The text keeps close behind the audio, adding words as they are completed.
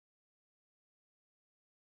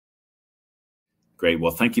Great.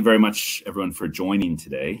 Well, thank you very much, everyone, for joining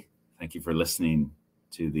today. Thank you for listening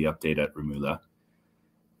to the update at Rumula.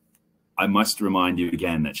 I must remind you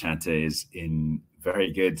again that Shanta is in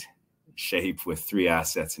very good shape with 3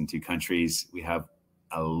 assets in 2 countries. We have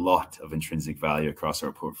a lot of intrinsic value across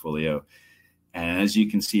our portfolio. And as you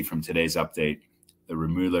can see from today's update, the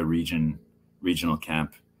Rumula regional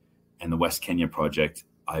camp and the West Kenya project,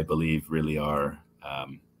 I believe, really are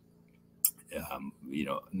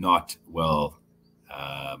not well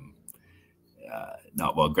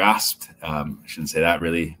grasped. I shouldn't say that,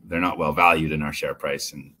 really. They're not well valued in our share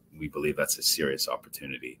price, and we believe that's a serious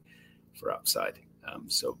opportunity for upside.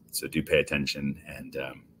 So do pay attention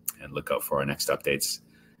and look out for our next updates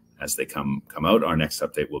as they come out. Our next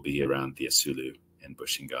update will be around the Asulu and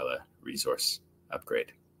Bushingala resource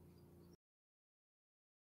upgrade.